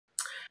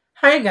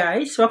Hi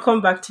guys, welcome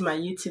back to my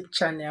YouTube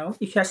channel.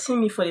 If you are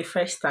seeing me for the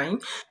first time,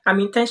 I'm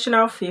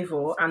Intentional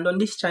Favor, and on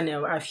this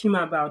channel I film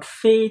about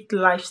faith,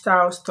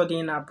 lifestyle,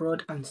 studying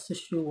abroad and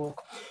social work.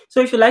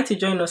 So if you'd like to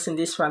join us in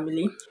this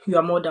family, you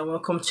are more than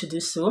welcome to do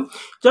so.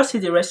 Just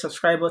hit the red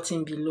subscribe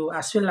button below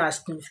as well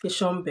as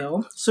notification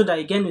bell so that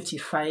you get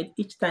notified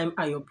each time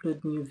I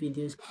upload new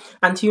videos.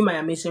 And to you my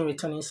amazing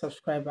returning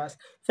subscribers,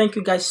 thank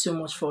you guys so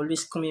much for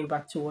always coming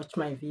back to watch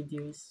my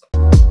videos.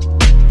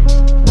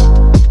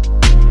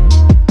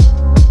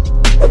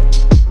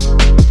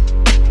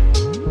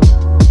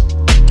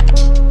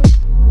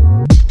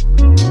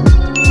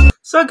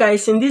 So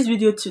guys, in this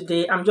video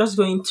today, I'm just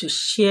going to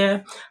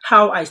share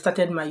how I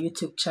started my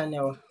YouTube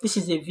channel. This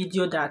is a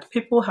video that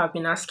people have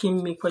been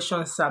asking me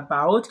questions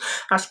about,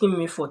 asking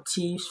me for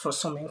tips, for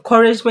some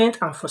encouragement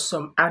and for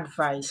some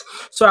advice.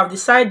 So I've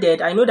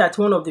decided, I know that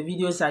one of the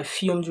videos I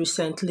filmed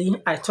recently,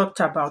 I talked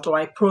about, or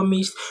I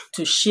promised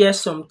to share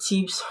some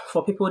tips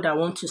for people that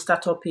want to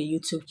start up a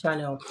YouTube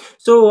channel.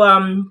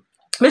 So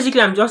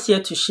basically, I'm just here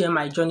to share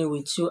my journey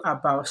with you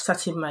about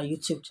starting my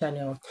YouTube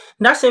channel.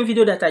 That same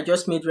video that I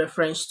just made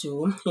reference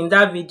to, in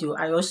that video,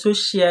 I also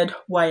shared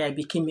why I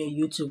became a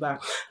YouTuber.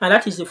 And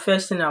that is the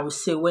first thing I would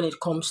say when it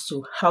comes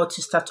to how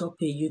to start up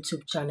a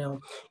YouTube channel.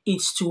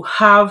 It's to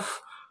have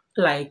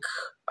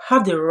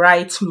the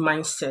right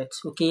mindset,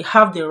 okay?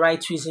 Have the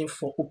right reason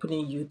for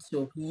opening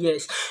YouTube.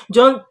 Yes,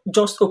 don't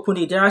just open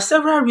it. There are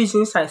several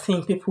reasons I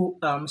think people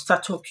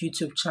start up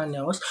YouTube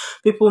channels.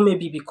 People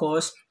maybe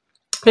because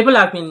people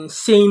have been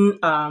saying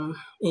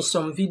in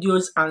some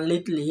videos and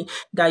lately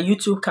that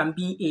YouTube can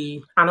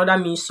be another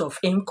means of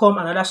income,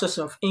 another source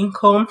of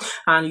income,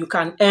 and you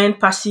can earn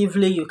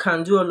passively, you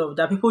can do all of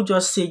that. People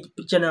just say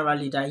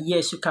generally that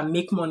yes, you can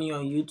make money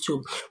on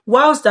YouTube.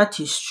 Whilst that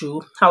is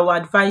true, I will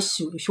advise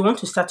you, if you want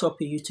to start up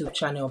a YouTube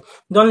channel,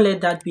 don't let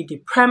that be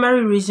the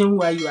primary reason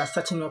why you are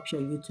starting up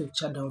your YouTube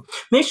channel.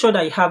 Make sure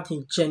that you have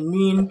the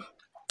genuine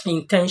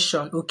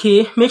intention,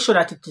 okay? Make sure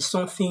that it is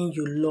something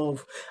you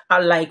love,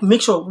 and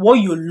make sure what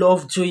you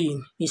love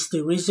doing is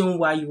the reason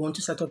why you want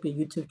to start up a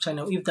YouTube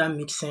channel, if that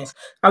makes sense.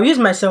 I'll use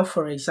myself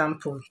for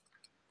example.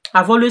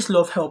 I've always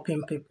loved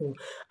helping people.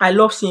 I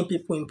love seeing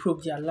people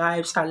improve their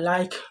lives. I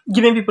like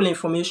giving people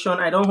information.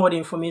 I don't hold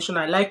information.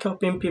 I like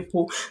helping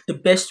people the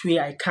best way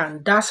I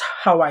can. That's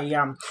how I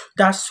am.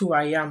 That's who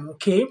I am,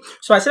 okay?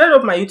 So I started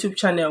up my YouTube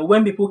channel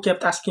when people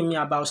kept asking me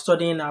about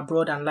studying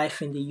abroad and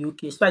life in the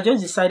UK. So I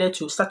just decided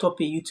to start up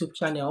a YouTube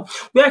channel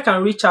where I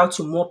can reach out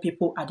to more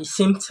people at the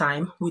same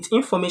time with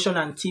information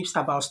and tips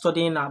about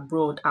studying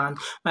abroad and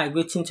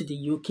migrating to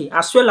the UK,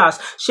 as well as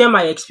share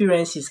my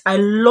experiences. I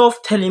love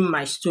telling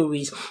my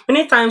stories.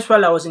 Many times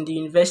while I was in the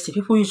university,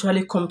 people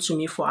usually come to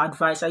me for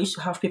advice. I used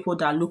to have people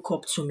that look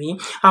up to me.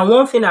 And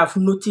one thing I've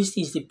noticed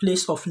is the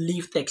place of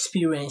lived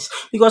experience.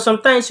 Because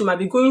sometimes you might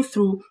be going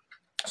through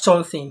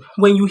something.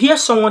 When you hear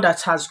someone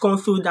that has gone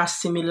through that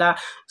similar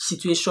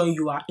situation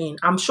you are in,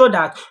 I'm sure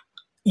that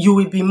you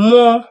will be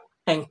more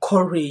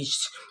encouraged,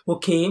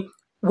 okay,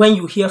 when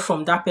you hear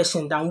from that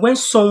person than when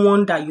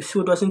someone that you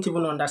feel doesn't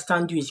even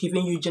understand you is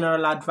giving you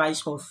general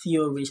advice or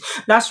theories.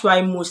 That's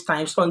why most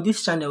times on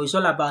this channel it's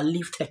all about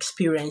lived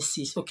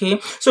experiences,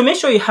 okay? So make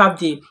sure you have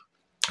the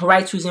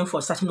right reason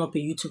for starting up a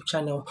YouTube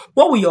channel.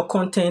 What will your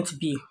content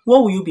be?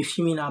 What will you be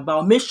filming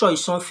about? Make sure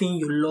it's something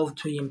you love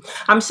doing.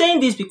 I'm saying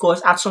this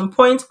because at some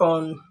point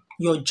on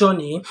your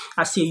journey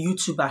as a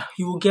YouTuber,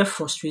 you will get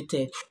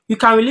frustrated. You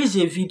can release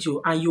a video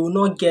and you will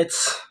not get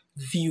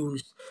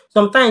views.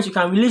 Sometimes you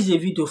can release a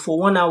video for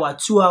 1 hour,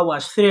 2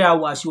 hours, 3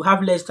 hours, you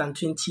have less than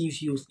 20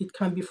 views. It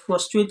can be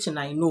frustrating,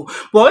 I know.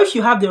 But if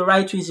you have the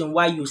right reason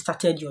why you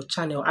started your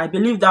channel, I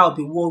believe that will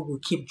be what will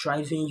keep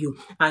driving you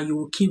and you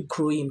will keep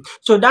growing.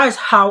 So that is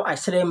how I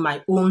started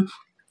my own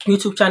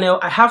YouTube channel.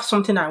 I have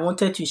something I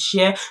wanted to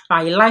share,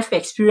 my life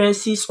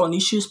experiences on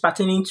issues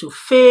pertaining to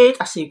faith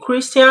as a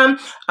Christian,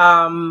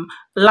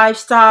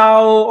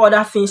 lifestyle,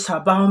 other things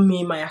about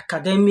me, my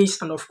academics,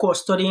 and of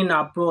course studying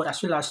abroad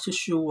as well as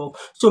social work.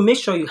 So make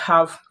sure you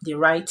have the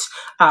right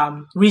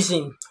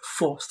reason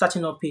for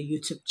starting up a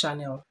YouTube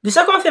channel. The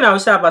second thing I will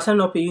say about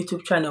starting up a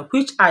YouTube channel,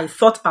 which I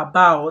thought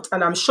about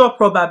and I'm sure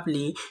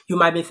probably you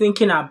might be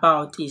thinking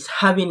about, is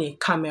having a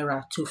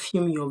camera to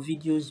film your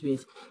videos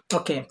with.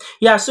 Okay,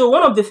 yeah, so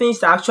one of the things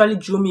that actually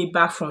drew me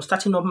back from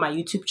starting up my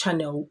YouTube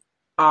channel,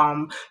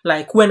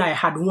 like when I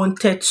had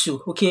wanted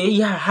to, okay,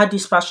 yeah, I had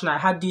this passion, I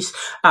had this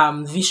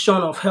vision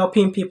of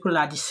helping people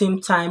at the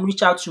same time,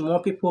 reach out to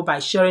more people by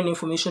sharing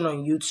information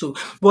on YouTube.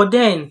 But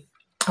then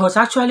I was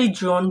actually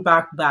drawn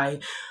back by,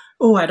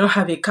 oh, I don't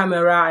have a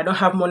camera, I don't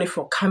have money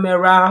for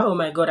camera, oh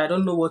my god, I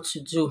don't know what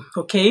to do,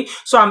 okay?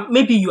 So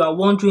maybe you are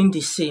wondering the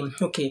same,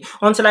 okay?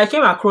 Until I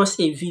came across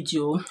a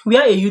video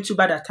where a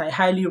YouTuber that I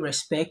highly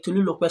respect,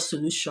 Tolulope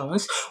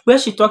Solutions, where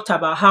she talked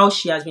about how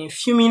she has been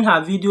filming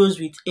her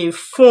videos with a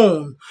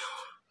phone.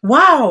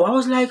 Wow, I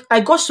was like, I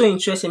got so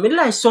interested.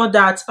 Immediately I saw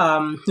that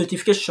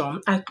notification,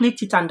 I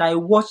clicked it and I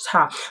watched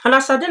her. And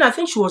as then, I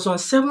think she was on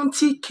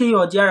 70k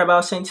or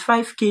thereabout,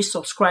 75k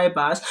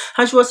subscribers.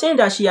 And she was saying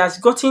that she has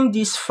gotten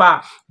this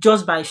far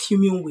just by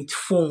filming with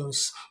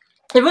phones.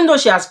 even though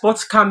she has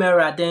bought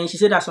camera, then she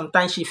said that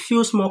sometimes she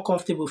feels more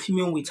comfortable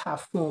filming with her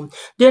phone.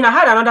 Then I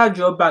had another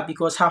drawback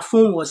because her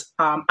phone was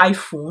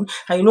iPhone,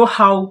 and you know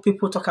how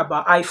people talk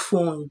about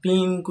iPhone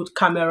being good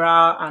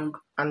camera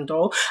and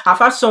all. I've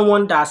had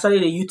someone that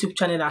started a YouTube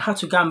channel and had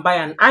to go and buy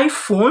an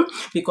iPhone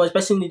because the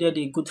person needed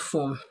a good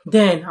phone.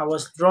 Then I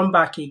was drawn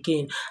back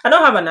again. I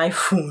don't have an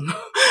iPhone.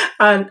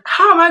 And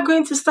how am I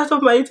going to start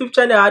up my YouTube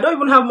channel? I don't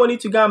even have money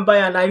to go and buy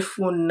an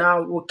iPhone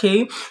now,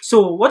 okay?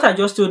 So what I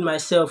just told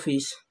myself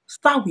is,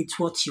 start with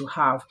what you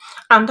have.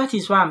 And that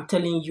is why I'm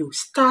telling you,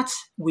 start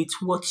with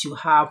what you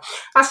have.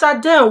 As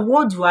at then,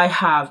 what do I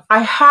have? I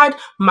had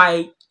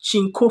my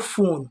Chinko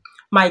phone,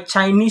 my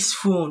Chinese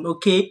phone,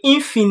 okay,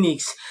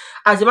 Infinix.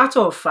 As a matter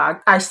of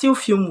fact, I still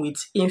film with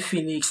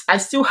Infinix. I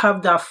still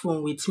have that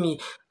phone with me.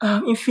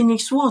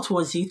 Infinix, what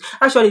was it?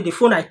 Actually, the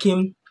phone I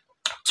came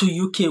to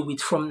UK with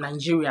from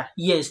Nigeria.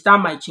 Yes, that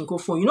my Chinko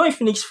phone. You know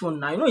Infinix phone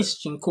now. You know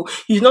it's Chinko.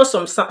 It's not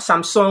some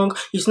Samsung.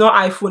 It's not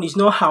iPhone. It's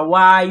not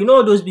Hawaii. You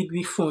know those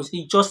big phones.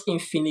 It's just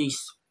Infinix.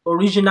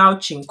 Original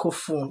Chinko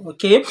phone.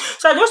 Okay,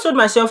 so I just told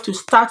myself to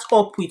start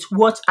up with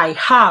what I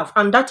have,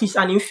 and that is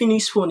an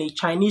Infinix phone, a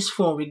Chinese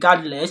phone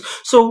regardless.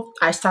 So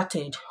I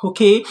started,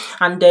 okay,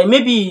 and then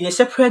maybe in a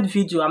separate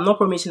video, I'm not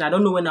promising, I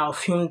don't know when I'll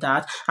film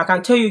that, I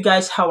can tell you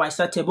guys how I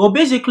started. But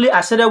basically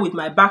I started with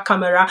my back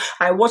camera.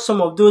 I watched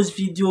some of those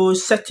videos,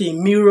 set a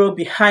mirror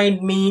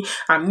behind me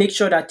and make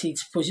sure that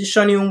it's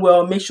positioning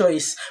well, make sure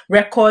it's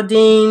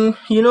recording,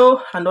 you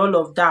know, and all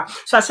of that.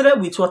 So I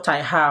started with what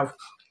I have.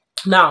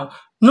 Now,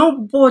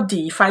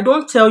 nobody, if I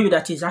don't tell you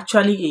that it's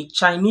actually a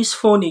Chinese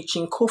phone, a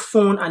Chinko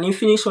phone, an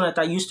Infinix phone that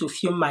I used to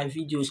film my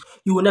videos,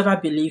 you will never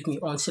believe me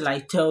until I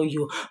tell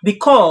you.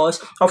 Because,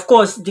 of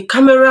course, the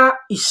camera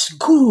is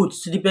good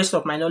to the best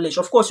of my knowledge.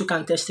 Of course, you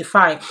can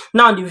testify.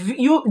 Now,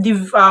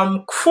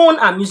 the phone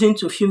I'm using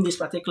to film this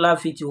particular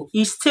video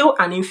is still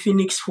an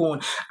Infinix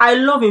phone. I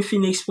love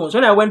Infinix phones.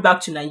 When I went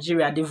back to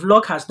Nigeria, the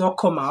vlog has not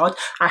come out.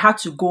 I had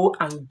to go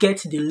and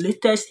get the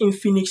latest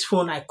Infinix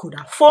phone I could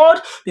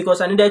afford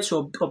because I needed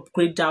to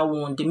upgrade that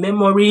one. The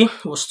memory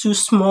was too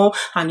small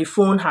and the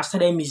phone has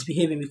started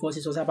misbehaving because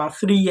it was about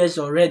 3 years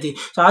already,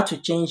 so I had to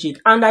change it.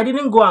 And I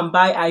didn't go and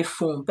buy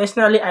iPhone.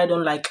 Personally, I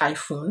don't like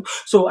iPhone,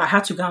 so I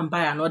had to go and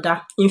buy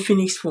another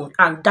Infinix phone,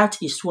 and that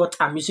is what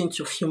I'm using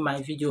to film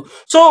my video.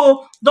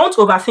 So don't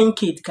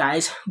overthink it,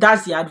 guys.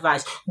 That's the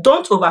advice.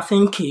 Don't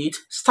overthink it.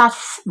 Start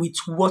with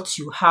what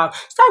you have.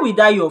 Start with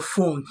that your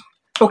phone.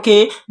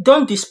 Okay,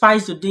 don't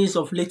despise the days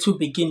of little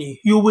beginning.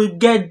 You will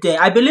get there.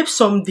 I believe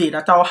someday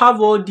that I'll have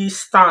all these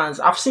stands.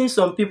 I've seen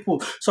some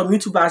people, some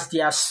YouTubers,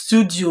 their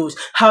studios,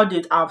 how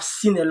I've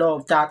seen a lot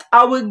of that.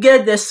 I will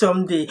get there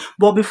someday.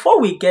 But before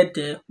we get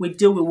there, we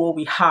deal with what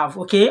we have,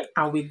 okay?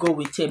 And we go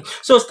with it.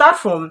 So start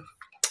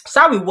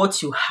with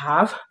what you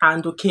have,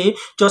 and okay,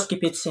 just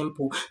keep it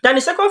simple. Then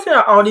the second thing,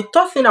 or the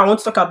third thing I want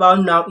to talk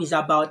about now is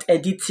about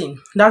editing.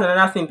 That's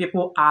another thing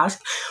people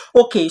ask.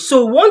 Okay,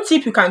 so one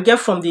tip you can get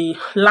from the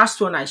last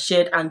one I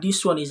shared and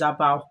this one is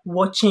about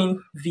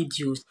watching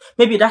videos.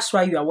 Maybe that's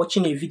why you are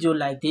watching a video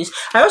like this.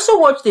 I also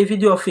watched a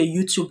video of a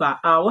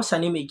YouTuber, what's her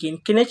name again?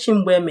 Kenechi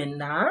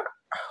Mbwemena.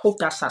 I hope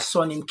that's her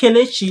surname,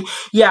 Kenechi.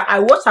 Yeah, I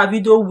watched a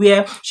video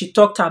where she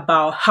talked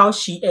about how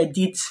she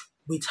edits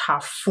with her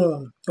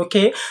phone.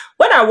 Okay,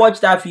 when I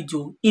watched that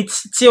video,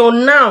 it's till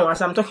now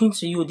as I'm talking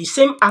to you, the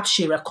same app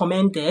she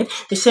recommended,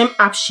 the same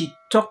app she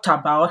talked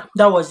about,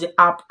 that was the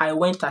app I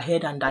went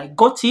ahead and I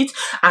got it,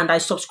 and I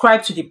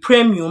subscribed to the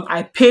premium.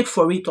 I paid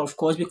for it, of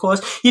course, because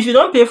if you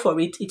don't pay for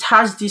it, it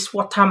has this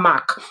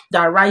watermark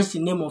that writes the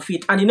name of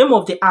it, and the name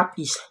of the app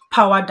is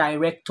Power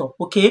Director.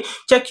 Okay,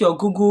 check your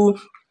Google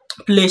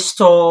Play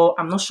Store.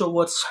 I'm not sure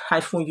what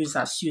iPhone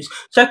users use.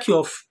 Check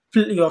your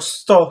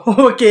store,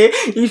 okay,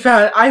 if you're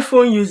an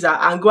iPhone user,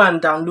 and go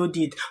and download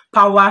it,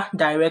 Power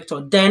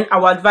Director. Then I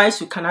would advise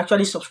you can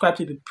actually subscribe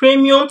to the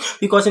premium,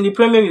 because in the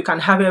premium you can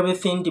have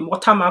everything. The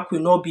watermark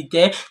will not be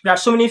there. There are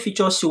so many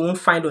features you won't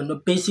find on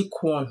the basic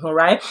one. All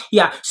right,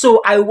 yeah,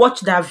 so I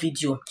watched that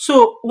video.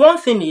 So one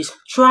thing is,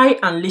 try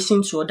and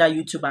listen to other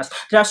YouTubers.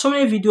 There are so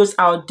many videos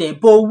out there,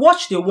 but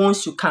watch the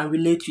ones you can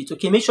relate with.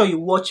 Okay, make sure you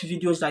watch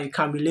videos that you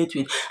can relate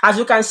with. As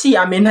you can see,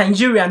 I'm a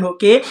Nigerian,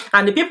 okay,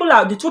 and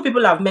the two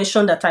people I've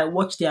mentioned that I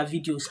watch their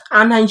videos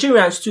are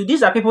Nigerians too.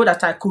 These are people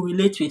that I could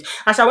relate with.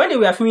 As when they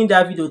were filming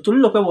that video,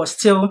 Tolulope was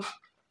still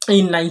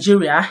in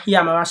Nigeria.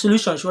 Yeah, my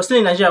solution, she was still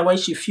in Nigeria when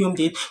she filmed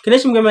it.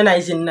 Kenechi Mbwemena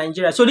is in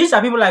Nigeria. So these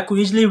are people I could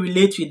easily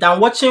relate with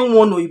than watching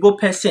one Oyibo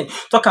person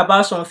talk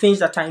about some things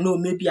that I know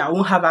maybe I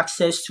won't have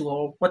access to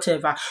or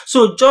whatever.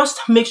 So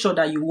just make sure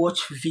that you watch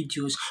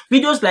videos.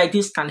 Videos like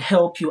this can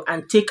help you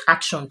and take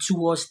action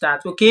towards that.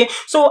 Okay,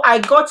 so I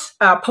got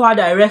Power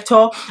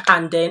Director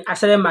and then I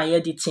started my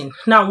editing.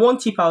 Now, one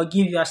tip I'll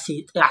give you as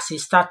a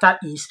starter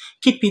is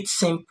keep it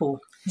simple.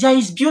 There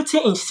is beauty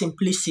in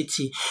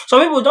simplicity.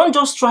 Some people don't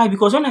just try,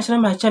 because when I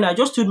started my channel, I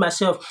just told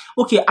myself,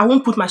 okay, I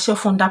won't put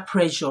myself under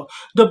pressure.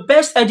 The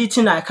best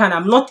editing I can.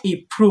 I'm not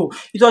a pro.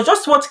 It was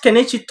just what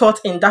Kenechi taught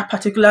in that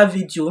particular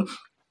video.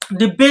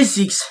 the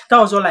basics, that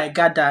was all I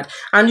gathered.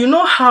 And you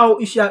know how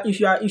if you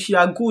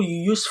are good,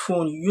 you use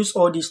phone, you use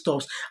all these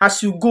stuffs.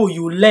 As you go,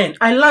 you learn.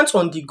 I learned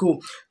on the go.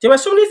 There were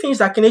so many things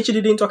that Kelechi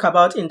didn't talk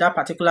about in that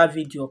particular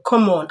video.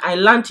 Come on, I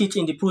learned it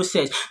in the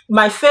process.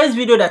 My first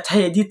video that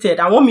I edited,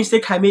 and one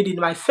mistake I made in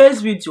my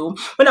first video,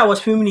 when I was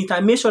filming it, I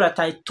made sure that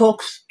I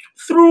talked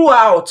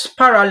throughout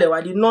parallel.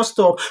 I did not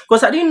stop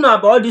because I didn't know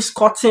about all this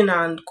cutting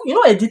and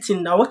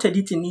editing. Now what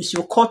editing is,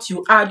 you cut,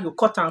 you add, you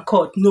cut and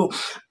cut. No,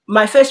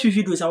 my first few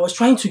videos I was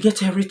trying to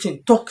get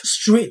everything talk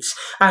straight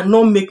and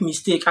not make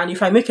mistake. And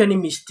if I make any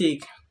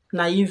mistake,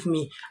 naive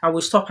me, I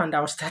will stop and I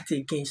will start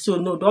again. So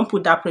no, don't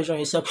put that pressure on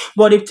yourself.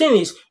 But the thing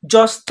is,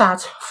 just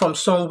start from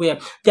somewhere.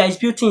 There is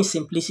beauty in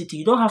simplicity.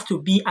 You don't have to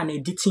be an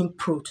editing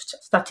pro to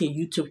start a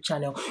YouTube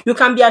channel. You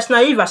can be as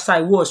naive as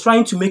I was,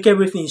 trying to make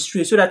everything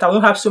straight so that I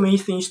won't have so many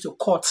things to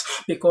cut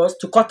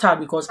out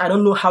because I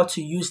don't know how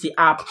to use the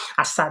app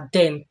as at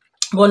then.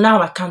 But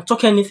now I can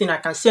talk anything, I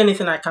can say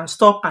anything, I can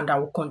stop and I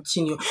will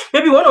continue.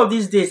 Maybe one of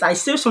these days I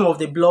save some of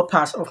the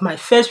bloopers of my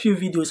first few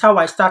videos, how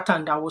I start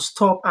and I will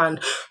stop and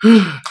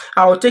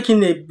I will take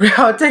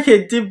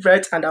a deep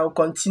breath and I will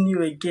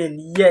continue again.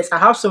 Yes, I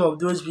have some of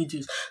those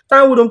videos.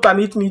 Time wouldn't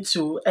permit me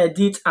to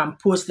edit and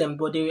post them,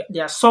 but they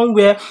are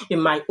somewhere in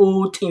my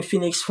old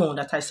Infinix phone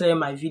that I started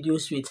my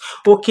videos with.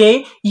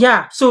 Okay,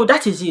 yeah, so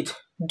that is it.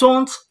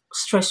 Don't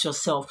stress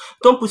yourself.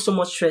 Don't put so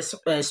much stress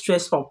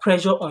or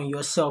pressure on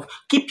yourself.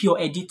 Keep your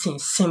editing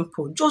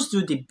simple. Just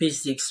do the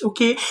basics,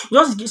 okay?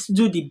 Just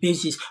do the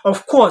basics.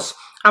 Of course,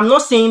 I'm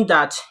not saying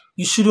that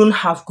you shouldn't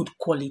have good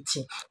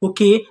quality,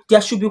 okay? There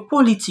should be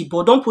quality,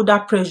 but don't put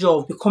that pressure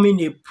of becoming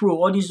a pro.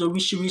 All these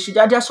rishi.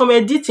 There's some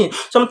editing.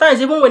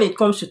 Sometimes even when it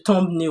comes to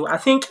thumbnail, I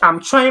think I'm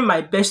trying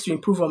my best to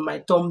improve on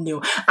my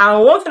thumbnail.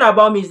 And one thing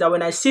about me is that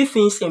when I see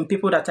things in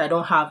people that I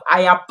don't have,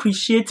 I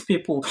appreciate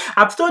people.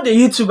 I've told the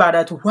YouTuber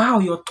that, wow,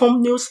 your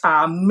thumbnails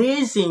are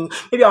amazing.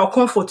 Maybe I'll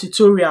come for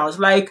tutorials,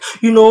 like,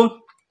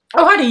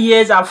 over the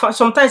years,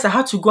 sometimes I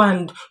had to go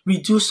and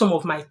redo some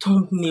of my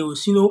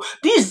thumbnails.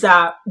 These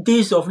are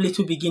days of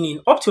little beginning.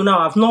 Up till now,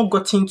 I've not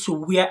gotten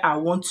to where I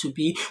want to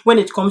be when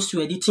it comes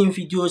to editing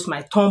videos,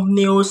 my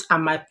thumbnails,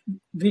 and my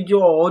video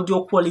or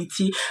audio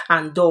quality.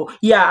 And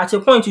yeah, at a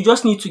point, you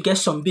just need to get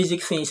some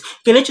basic things.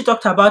 Kelechi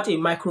talked about a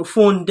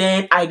microphone.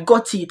 Then I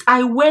got it.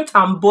 I went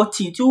and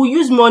bought it. You will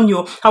use money.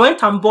 I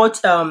went and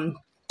bought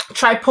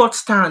tripod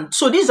stand.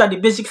 So these are the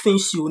basic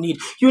things you need.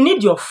 You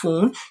need your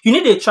phone, you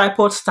need a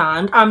tripod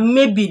stand, and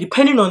maybe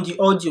depending on the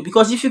audio,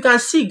 because if you can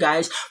see,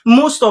 guys,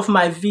 most of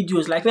my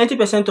videos, like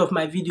 90% of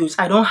my videos,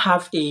 I don't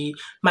have a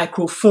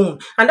microphone,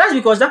 and that's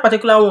because that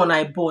particular one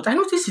I bought, I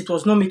noticed it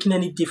was not making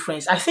any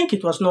difference. I think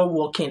it was not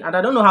working and I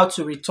don't know how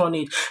to return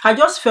it. I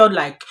just felt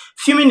like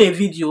filming a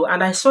video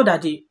and I saw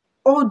that the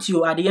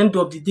audio at the end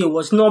of the day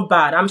was not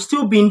bad. I'm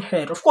still being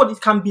heard. Of course,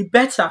 it can be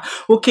better,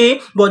 okay?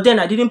 But then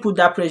I didn't put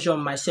that pressure on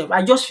myself.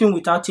 I just film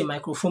without a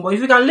microphone. But if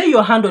you can lay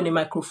your hand on a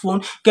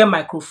microphone, get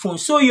microphone.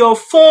 So your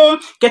phone,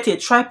 get a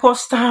tripod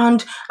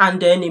stand,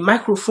 and then a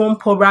microphone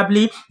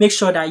probably. Make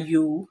sure that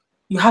you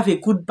have a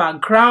good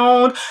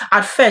background.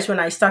 At first, when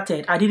I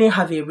started, I didn't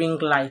have a ring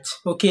light,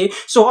 okay?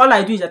 So all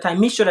I do is that I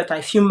make sure that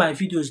I film my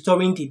videos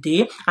during the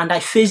day and I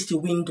face the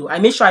window. I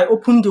make sure I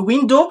open the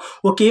window,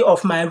 okay,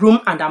 of my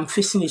room and I'm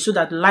facing it so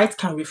that light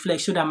can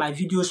reflect so that my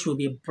videos will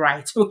be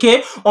bright,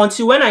 okay?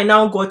 Until when I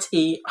now got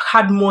a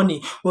hard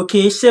money,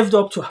 okay, saved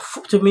up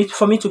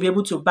for me to be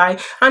able to buy,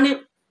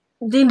 and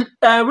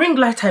the ring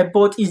light I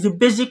bought is the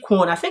basic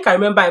one. I think I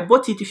remember I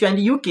bought it, if you're in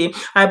the UK,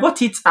 I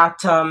bought it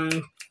at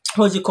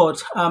what's it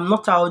called?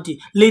 Not Aldi,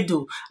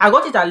 Lidl. I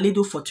got it at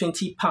Lidl for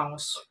 £20.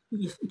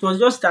 It was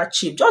just that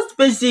cheap, just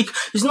basic.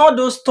 It's not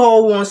those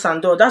tall ones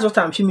and all. That's what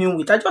I'm filming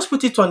with. I just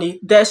put it on a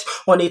desk,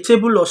 on a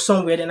table or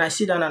somewhere, then I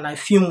sit down and I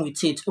film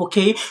with it,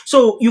 okay?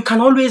 So you can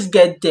always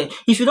get there.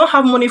 If you don't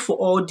have money for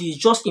all these,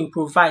 just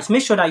improvise.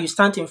 Make sure that you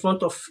stand in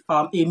front of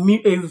in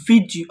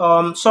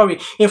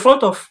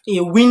front of a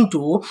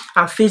window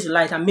and face the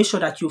light, and make sure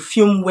that you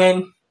film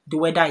when the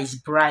weather is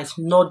bright,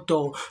 not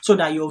dull, so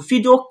that your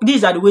video,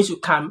 these are the ways you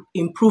can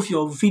improve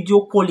your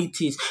video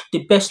qualities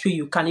the best way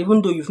you can,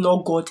 even though you've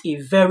not got a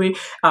very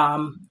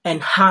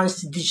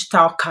enhanced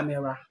digital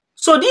camera.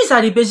 So these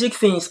are the basic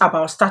things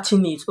about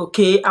starting it,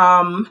 okay?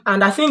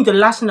 And I think the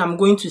last thing I'm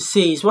going to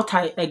say is what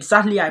I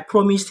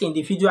promised in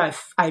the video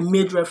I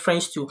made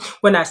reference to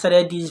when I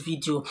started this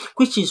video,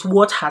 which is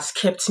what has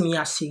kept me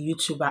as a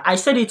YouTuber. I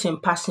said it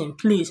in passing.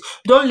 Please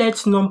don't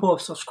let number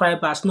of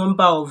subscribers,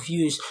 number of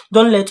views,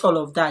 don't let all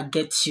of that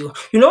get you.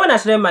 When I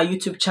started my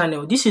YouTube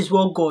channel, this is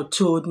what God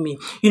told me.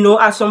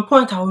 At some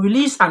point I'll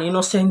release an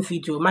innocent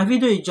video. My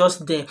video is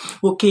just there,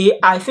 okay?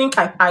 I think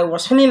I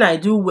was feeling I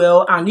do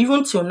well, and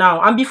even till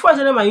now, and before I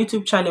started my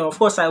YouTube channel, of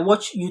course, I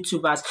watch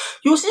YouTubers.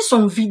 You'll see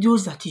some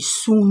videos that is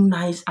so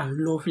nice and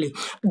lovely.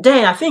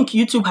 Then I think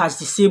YouTube has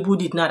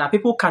disabled it now that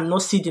people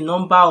cannot see the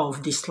number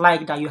of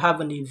dislike that you have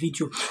on a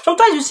video.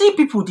 Sometimes you see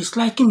people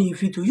disliking a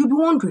video. You'll be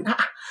wondering,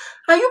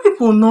 are you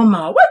people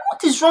normal?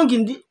 What is wrong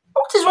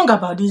what is wrong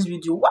about this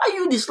video? Why are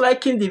you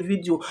disliking the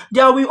video?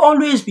 There will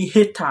always be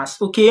haters,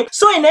 okay?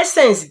 So in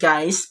essence,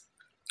 guys,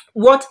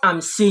 what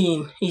I'm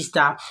saying is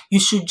that you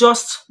should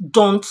just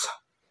don't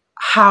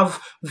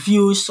have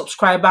views,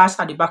 subscribers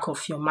at the back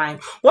of your mind.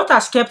 What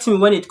has kept me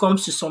when it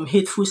comes to some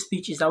hateful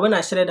speech is that when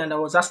I started and I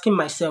was asking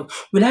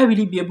myself, will I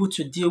really be able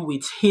to deal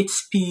with hate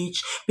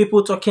speech,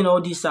 people talking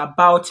all this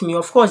about me?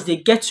 Of course, they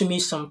get to me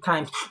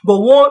sometimes, but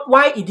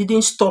why it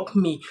didn't stop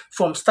me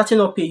from starting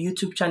up a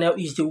YouTube channel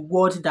is the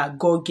word that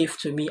God gave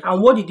to me.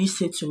 And what did He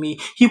say to me?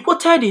 He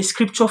quoted a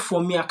scripture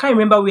for me. I can't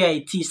remember where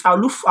it is.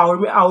 I'll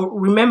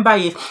remember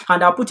it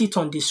and I'll put it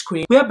on the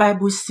screen, where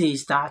Bible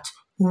says that,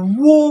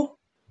 woe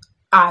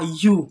are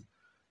you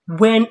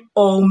when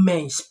all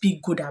men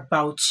speak good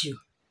about you?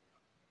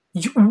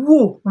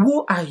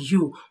 Woe are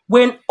you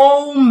when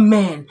all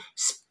men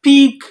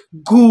speak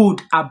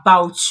good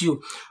about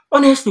you?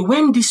 Honestly,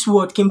 when this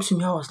word came to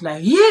me, I was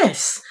like,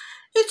 yes,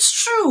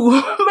 it's true.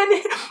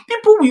 Many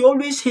people will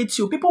always hate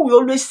you. People will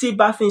always say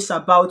bad things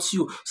about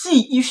you.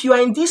 See, if you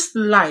are in this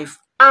life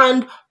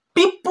and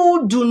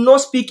people do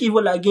not speak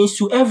evil against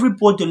you,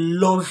 everybody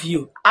love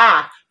you.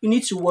 You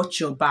need to watch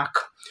your back.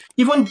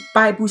 Even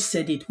Bible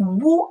said it.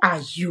 Who are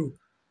you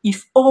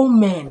if all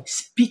men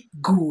speak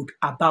good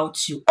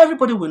about you?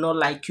 Everybody will not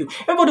like you.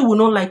 Everybody will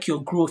not like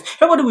your growth.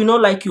 Everybody will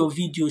not like your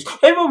videos.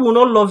 Everybody will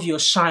not love your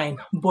shine.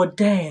 But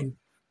then,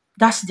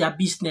 that's their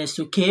business,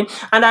 okay?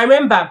 And I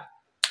remember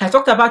I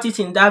talked about it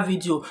in that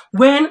video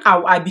when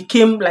I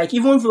became like,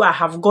 even though I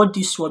have got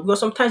this word,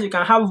 because sometimes you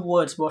can have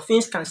words, but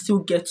things can still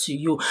get to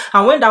you.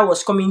 And when that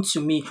was coming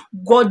to me,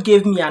 God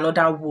gave me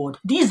another word.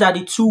 These are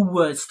the two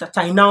words that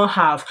I now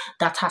have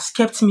that has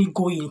kept me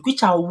going,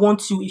 which I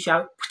want you, if you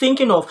are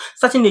thinking of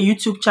starting a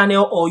YouTube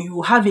channel or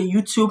you have a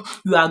YouTube,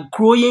 you are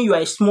growing, you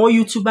are a small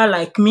YouTuber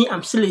like me,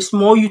 I'm still a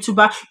small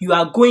YouTuber, you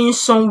are going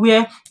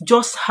somewhere,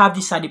 just have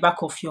this at the back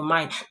of your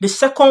mind. The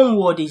second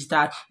word is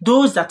that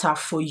those that are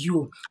for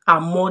you are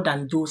more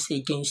than those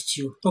against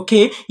you.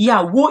 Okay?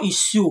 Yeah, woe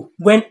is you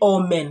when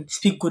all men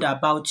speak good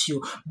about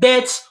you.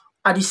 But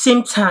at the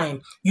same time,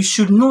 you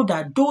should know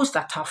that those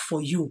that are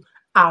for you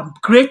are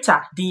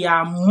greater. They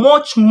are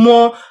much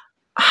more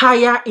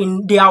higher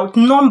they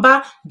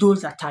outnumber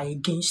those that are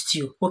against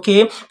you.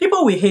 Okay,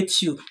 people will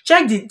hate you.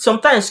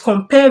 Sometimes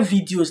compare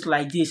videos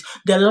like this,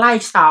 the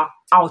likes are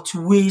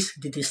outweighs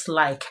the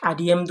dislike at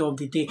the end of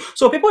the day.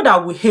 So people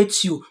that will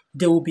hate you,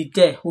 they will be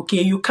there.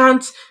 Okay, you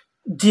can't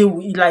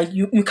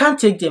you can't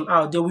take them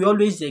out. They will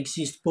always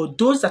exist. But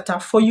those that are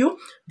for you,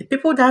 the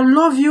people that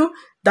love you,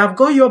 that have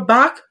got your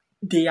back,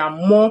 they are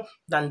more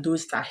than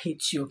those that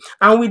hate you.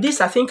 And with this,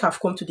 I think I've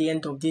come to the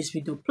end of this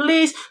video.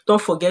 Please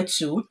don't forget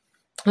to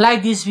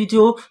like this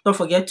video, don't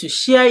forget to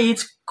share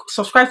it,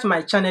 subscribe to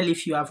my channel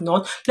if you have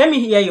not. Let me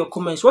hear your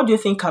comments. What do you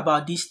think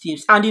about these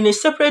tips? And in a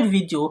separate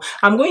video,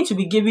 I'm going to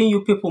be giving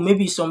you people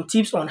maybe some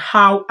tips on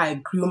how I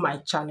grew my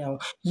channel.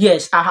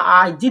 Yes,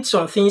 I did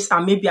some things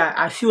and maybe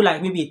I feel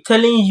like maybe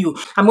telling you,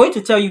 I'm going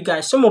to tell you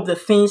guys some of the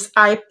things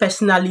I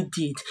personally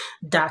did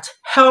that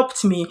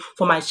helped me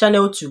for my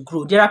channel to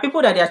grow. There are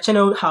people that their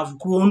channel have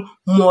grown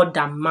more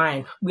than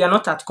mine. We are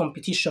not at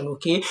competition,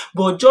 okay?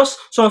 But just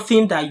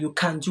something that you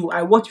can do.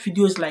 I watch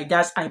videos like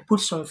that, I put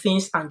some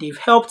things and they've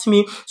helped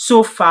me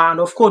so far, and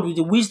of course with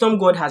the wisdom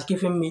God has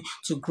given me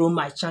to grow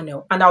my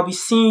channel. And I'll be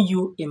seeing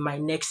you in my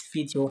next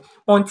video.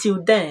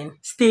 Until then,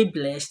 stay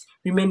blessed,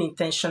 remain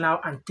intentional,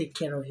 and take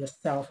care of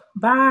yourself.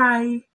 Bye.